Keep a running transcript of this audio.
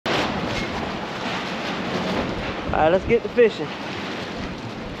Alright, let's get to fishing.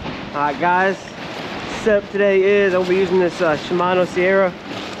 Alright guys, setup today is I'm gonna be using this Shimano Sierra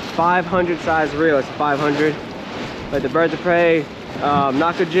 500 size reel. It's a 500. But the birds of prey,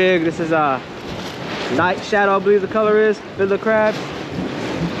 knocker jig. This is a night shadow, I believe the color is. Fillet crabs.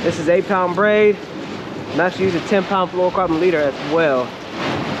 This is 8-pound braid. I'm actually using 10-pound fluorocarbon leader as well.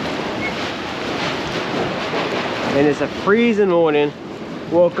 And it's a freezing morning.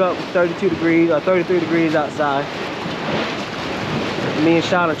 Woke up with 32 degrees or 33 degrees outside. Me and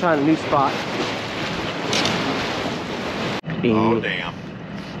Sean are trying a new spot. Oh damn.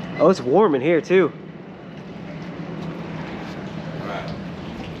 Oh, it's warm in here too. Right.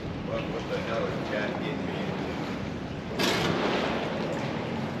 What the hell is that getting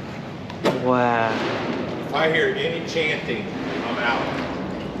me? Wow. If I hear any chanting, I'm out.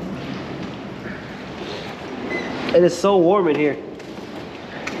 It is so warm in here.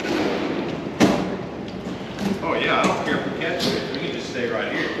 Oh yeah, I don't care if we catch it. We can just stay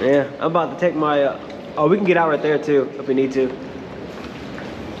right here. Yeah, I'm about to take my, oh, we can get out right there too, if we need to.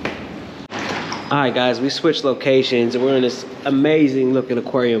 All right guys, we switched locations and we're in this amazing looking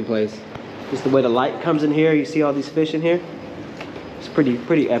aquarium place. Just the way the light comes in here, you see all these fish in here? It's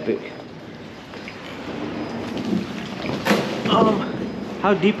pretty epic.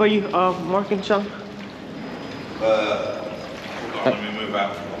 How deep are you marking, Sean? Hold on, let me move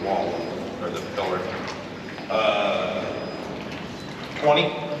out from the wall, or the pillar. 20.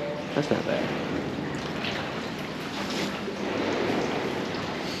 That's not bad.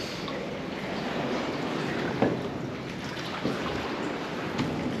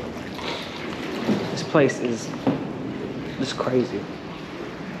 This place is just crazy.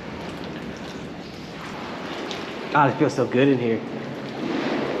 God, it feels so good in here.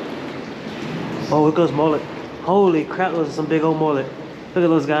 Oh, look at those mullet. Holy crap, those are some big old mullet. Look at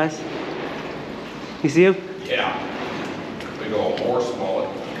those guys. You see them? Yeah. Big old horse mullet.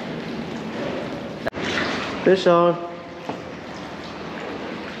 Fish on.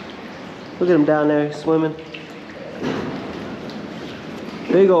 Look at them down there swimming.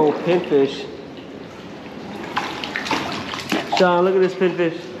 Big old pinfish. Sean, look at this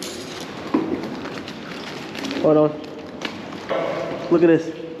pinfish. Hold on. Look at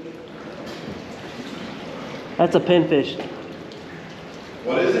this. That's a pinfish.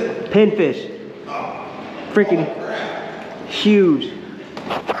 What is it? Pinfish. Oh. Freaking huge.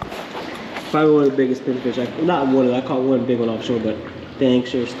 Probably one of the biggest pinfish. Not one of them. I caught one big one offshore, but dang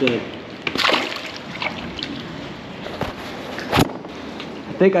sure stood.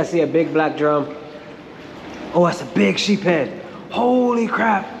 I think I see a big black drum. Oh, that's a big sheephead. Holy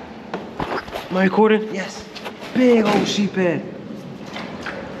crap. Am I recording? Yes. Big old sheephead.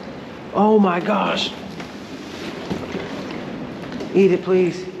 Oh my gosh. Eat it,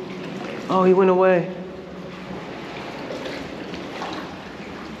 please. Oh, he went away.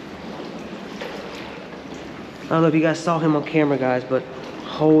 I don't know if you guys saw him on camera, guys, but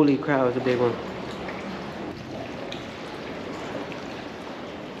holy crap, it was a big one.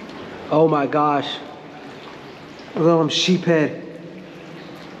 Oh my gosh. Look at him, sheephead.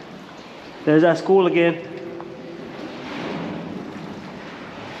 There's that school again.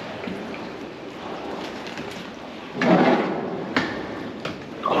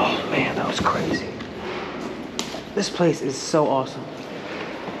 Oh man, that was crazy. This place is so awesome.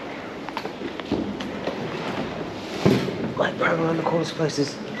 Like probably one of the coolest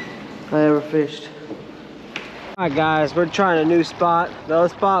places I ever fished. Alright guys, we're trying a new spot. The other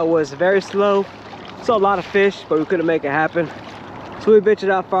spot was very slow. Saw a lot of fish, but we couldn't make it happen. So we ventured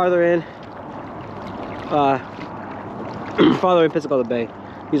out farther in. Farther in Pensacola Bay.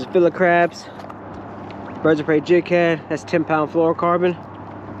 These are fillet crabs. Birds of prey jig head. That's 10-pound fluorocarbon.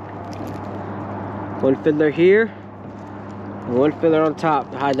 One fiddler here. And one fiddler on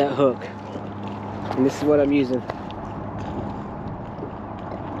top to hide that hook. And this is what I'm using.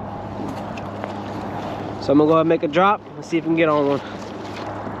 So I'm gonna go ahead and make a drop. Let's see if we can get on one.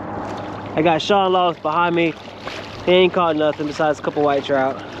 I got Sean Lost behind me. He ain't caught nothing besides a couple white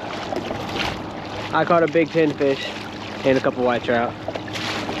trout. I caught a big pinfish and a couple white trout.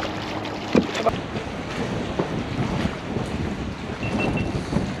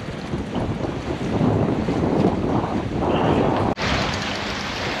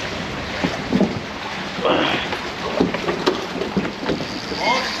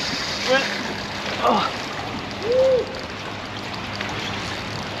 Oh.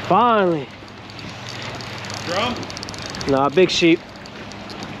 Finally. Drum? Nah, big sheep.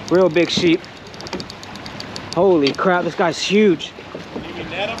 Real big sheep. Holy crap, this guy's huge. You can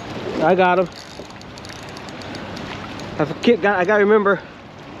net him? I got him. I gotta remember,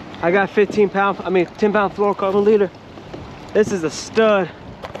 I got 10 pound fluorocarbon leader. This is a stud.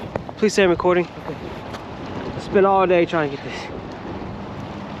 Please say I'm recording. Okay. I spent all day trying to get this.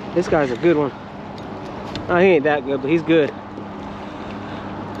 This guy's a good one. Oh, he ain't that good, but he's good.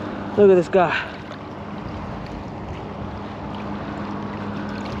 Look at this guy.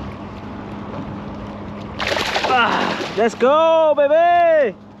 Ah, let's go,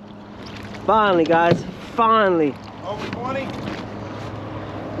 baby! Finally, guys, finally. Over 20?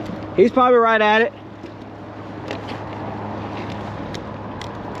 He's probably right at it.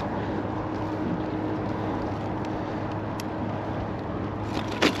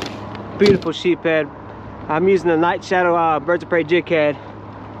 Beautiful sheephead. I'm using the Night Shadow Birds of Prey jig head.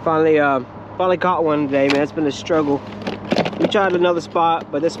 Finally caught one today, man. It's been a struggle. We tried another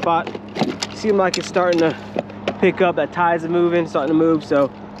spot, but this spot seemed like it's starting to pick up. That tides are moving, starting to move,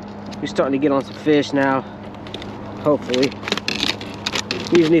 so we're starting to get on some fish now. Hopefully.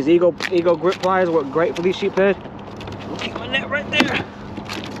 Using these Eagle grip pliers work great for these sheephead. I'll keep my net right there.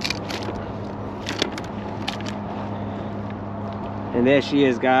 And there she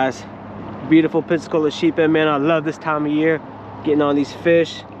is, guys. Beautiful Pensacola sheephead, man. I love this time of year, getting on these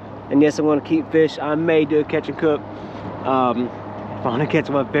fish. And yes, I'm gonna keep fish. I may do a catch and cook. If I wanna catch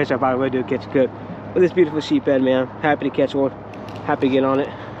one fish, I probably will do a catch and cook. But this beautiful sheephead, man. Happy to catch one. Happy to get on it.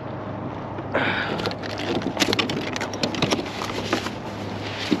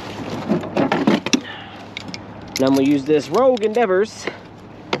 Now I'm gonna use this Rogue Endeavors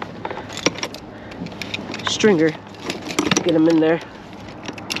stringer. Get him in there.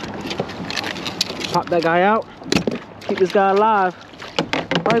 Pop that guy out. Keep this guy alive.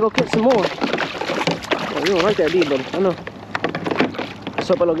 Probably go catch some more. Oh, you don't like that, do you, buddy? I know. Let's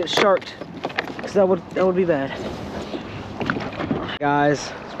hope I don't get sharked, because that would be bad.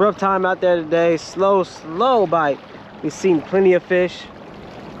 Guys, it's a rough time out there today. Slow bite. We've seen plenty of fish.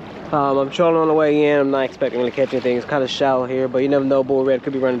 I'm trolling on the way in. I'm not expecting to catch anything. It's kind of shallow here, but you never know. Bull red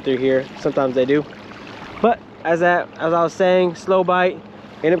could be running through here. Sometimes they do. But as I was saying, slow bite.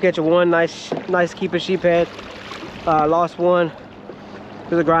 Ended up catching one nice keeper sheephead. Lost one. It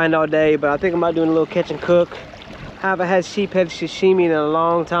was a grind all day, but I think I'm about doing a little catch and cook. Haven't had sheephead sashimi in a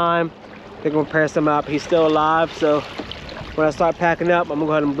long time. I think I'm gonna pair some up. He's still alive, so when I start packing up, I'm gonna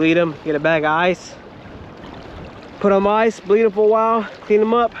go ahead and bleed him. Get a bag of ice. Put on my ice, bleed him for a while, clean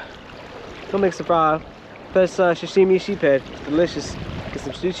him up. Go make some fresh sashimi sheephead. It's delicious. Get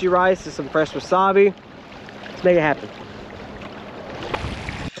some sushi rice and some fresh wasabi. Let's make it happen.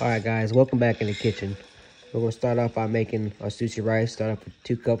 All right, guys, welcome back in the kitchen. We're gonna start off by making our sushi rice. Start off with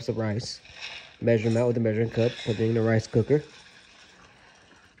 2 cups of rice. Measure them out with a measuring cup. Put it in the rice cooker.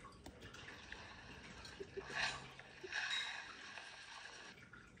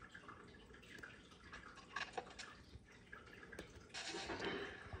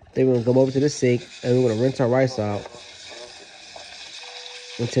 Then we're gonna come over to the sink and we're gonna rinse our rice out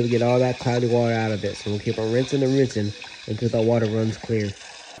until we get all that cloudy water out of it. So we'll keep on rinsing and rinsing until the water runs clear.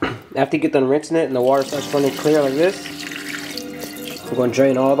 After you get done rinsing it and the water starts running clear like this, we're going to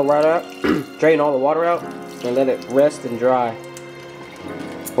drain all the water out, and let it rest and dry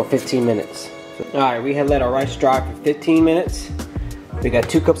for 15 minutes. Alright, we have let our rice dry for 15 minutes. We got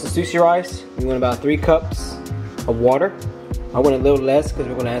 2 cups of sushi rice. We want about 3 cups of water. I want a little less because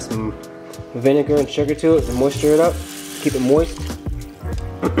we're going to add some vinegar and sugar to it to moisture it up, keep it moist.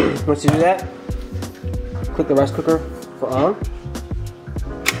 Once you do that, click the rice cooker for on.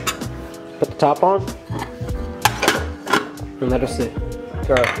 Put the top on and let her sit.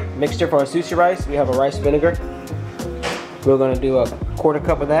 For our mixture for our sushi rice, we have a rice vinegar. We're going to do a 1/4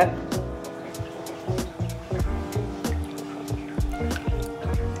 cup of that.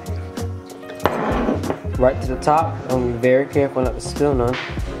 Right to the top. I'm going to be very careful not to spill none.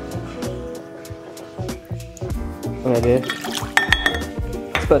 And I did.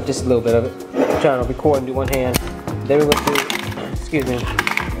 Spilled just a little bit of it. I'm trying to record and do one hand. Then we're going to do, excuse me.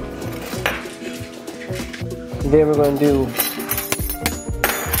 Then we're going to do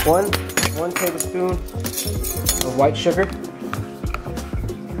one tablespoon of white sugar.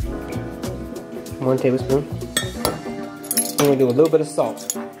 1 tablespoon. I'm going to do a little bit of salt.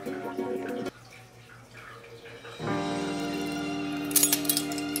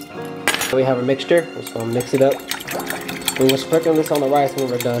 So we have a mixture. We're just going to mix it up. We will sprinkle this on the rice when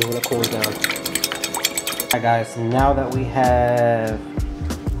we're done, when it cools down. Alright guys, now that we have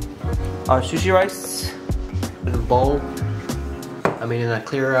our sushi rice in a bowl, in a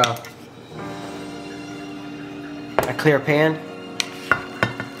clear pan,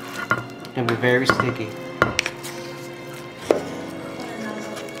 it'll be very sticky.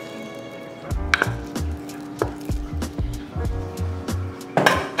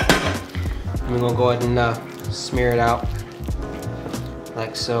 we're gonna go ahead and smear it out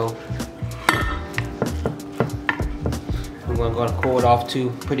like so. We're gonna go and cool it off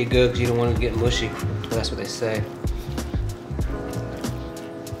too pretty good because you don't want it to get mushy. That's what they say.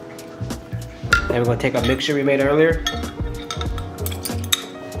 And we're gonna take our mixture we made earlier.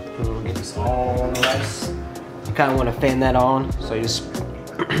 We're gonna get this all on the rice. You kind of want to fan that on, so you just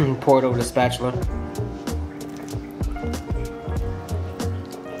pour it over the spatula.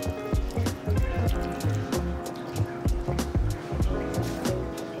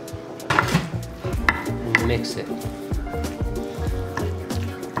 And mix it.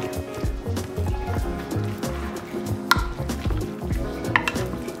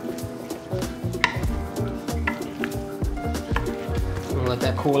 Let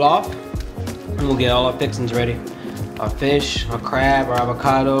that cool off, and we'll get all our fixings ready. Our fish, our crab, our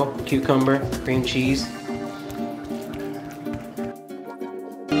avocado, cucumber, cream cheese.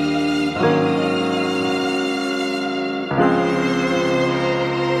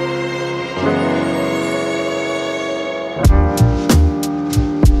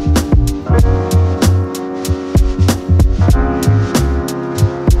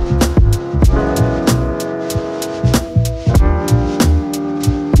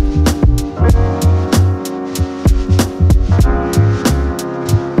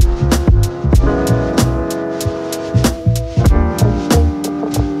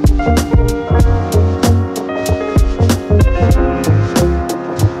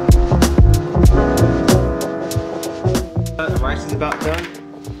 About done.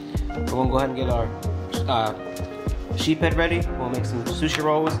 We're gonna go ahead and get our sheephead ready. We'll make some sushi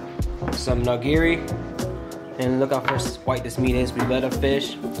rolls, some nigiri, and look how white this meat is. We let our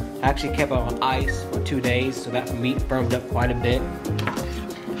fish. I actually kept it on ice for 2 days, so that meat firmed up quite a bit.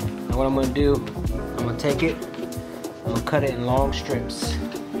 Now what I'm gonna do, I'm gonna take it, I'm gonna cut it in long strips.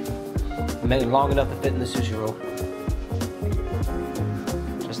 Make it long enough to fit in the sushi roll.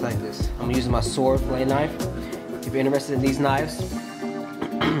 Just like this. I'm using my sword fillet knife. If you're interested in these knives,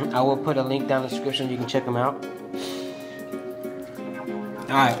 I will put a link down in the description. You can check them out.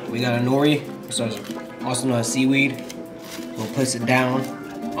 All right, we got a nori, so also known as seaweed. We'll place it down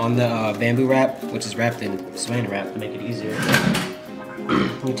on the bamboo wrap, which is wrapped in saran wrap to make it easier.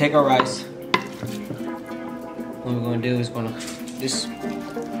 We take our rice. What we're gonna do is gonna just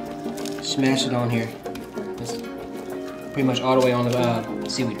smash it on here. It's pretty much all the way on the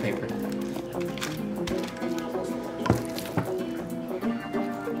seaweed paper.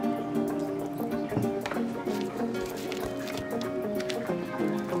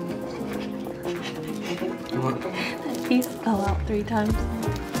 That piece fell out 3 times.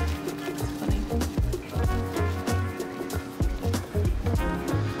 That's funny.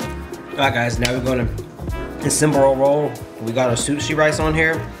 Alright guys, now we're gonna assemble our roll. We got our sushi rice on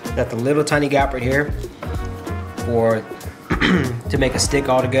here. Got the little tiny gap right here for to make a stick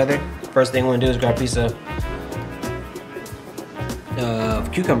all together. First thing we're gonna do is grab a piece of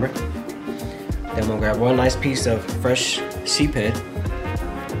cucumber. Then we're gonna grab one nice piece of fresh sheephead.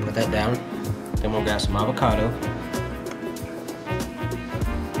 Put that down. Then we'll grab some avocado.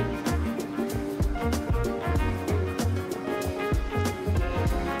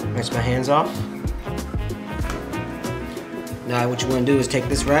 Rinse my hands off. Now what you want to do is take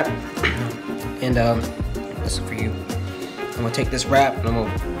this wrap and this is for you. I'm gonna take this wrap and I'm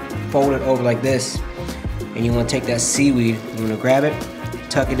gonna fold it over like this. And you want to take that seaweed, you want to grab it,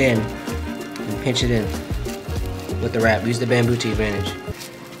 tuck it in, and pinch it in with the wrap. Use the bamboo to your advantage.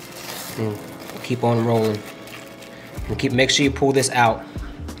 And keep on rolling. And make sure you pull this out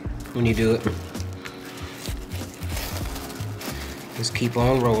when you do it. Just keep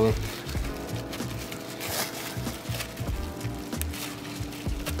on rolling.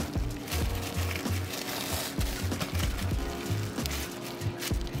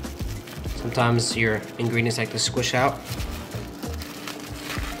 Sometimes your ingredients like to squish out.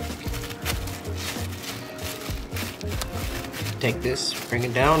 Take this, bring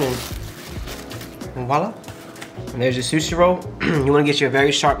it down, and voila. And there's your sushi roll. You want to get you a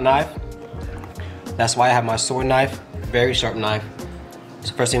very sharp knife. That's why I have my sword knife, very sharp knife.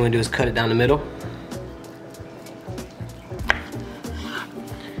 So first thing we're gonna do is cut it down the middle.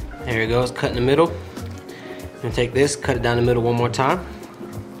 There it goes, cut in the middle. I'm gonna take this, cut it down the middle one more time.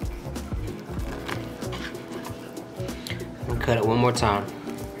 And cut it one more time.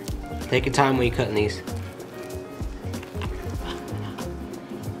 Take your time when you're cutting these.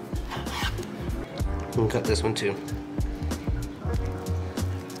 And cut this one too.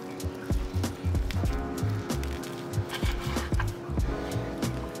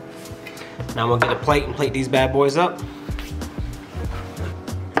 Now I'm gonna get a plate and plate these bad boys up.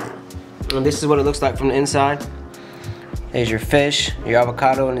 And this is what it looks like from the inside. There's your fish, your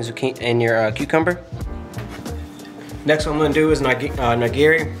avocado, and your cucumber. Next what I'm gonna do is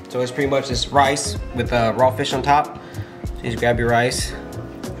nigiri. So it's pretty much this rice with raw fish on top. So you just grab your rice.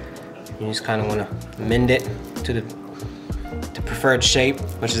 You just kind of want to mend it to the preferred shape,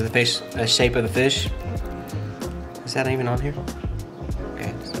 which is the shape of the fish. Is that even on here?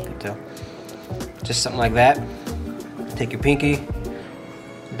 Okay, so I can tell. Just something like that. Take your pinky,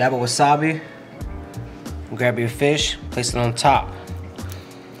 dab it with wasabi, grab your fish, place it on top.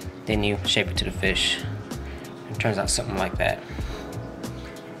 Then you shape it to the fish. It turns out something like that.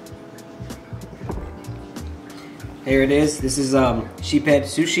 Here it is. This is sheephead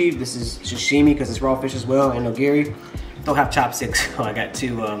sushi. This is sashimi because it's raw fish as well, and nigiri. Don't have chopsticks. I got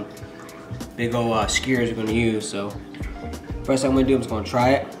two big old skewers we're gonna use. So first thing I'm gonna do, I'm just gonna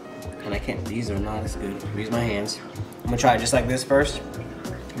try it. And I can't, these are not as good. Use my hands. I'm gonna try it just like this first.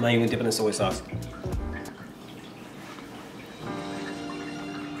 I'm not even dipping in soy sauce.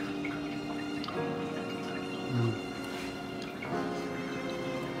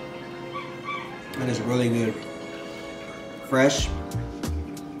 That is really good. Fresh.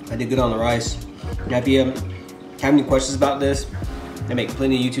 I did good on the rice. Now if you have any questions about this, I make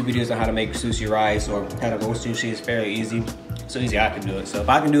plenty of YouTube videos on how to make sushi rice or how to roast sushi. It's fairly easy. So easy I can do it. So if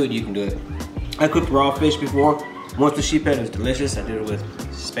I can do it, you can do it. I cooked raw fish before. Once the sheephead was delicious. I did it with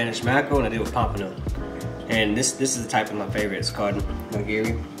Spanish mackerel and I did it with pompano. And this is the type of my favorite. It's called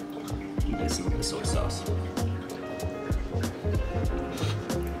nigiri. This is the soy sauce.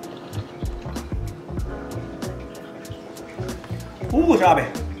 Ooh, wasabi.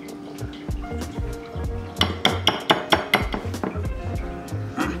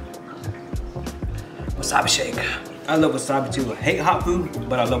 Wasabi shake. I love wasabi too. I hate hot food,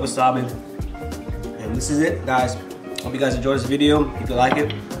 but I love wasabi. And this is it, guys. Hope you guys enjoyed this video. If you like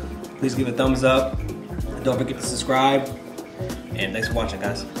it, please give it a thumbs up. Don't forget to subscribe. And thanks for watching,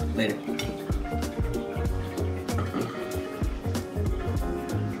 guys. Later.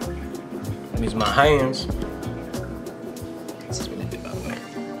 I'm using my hands.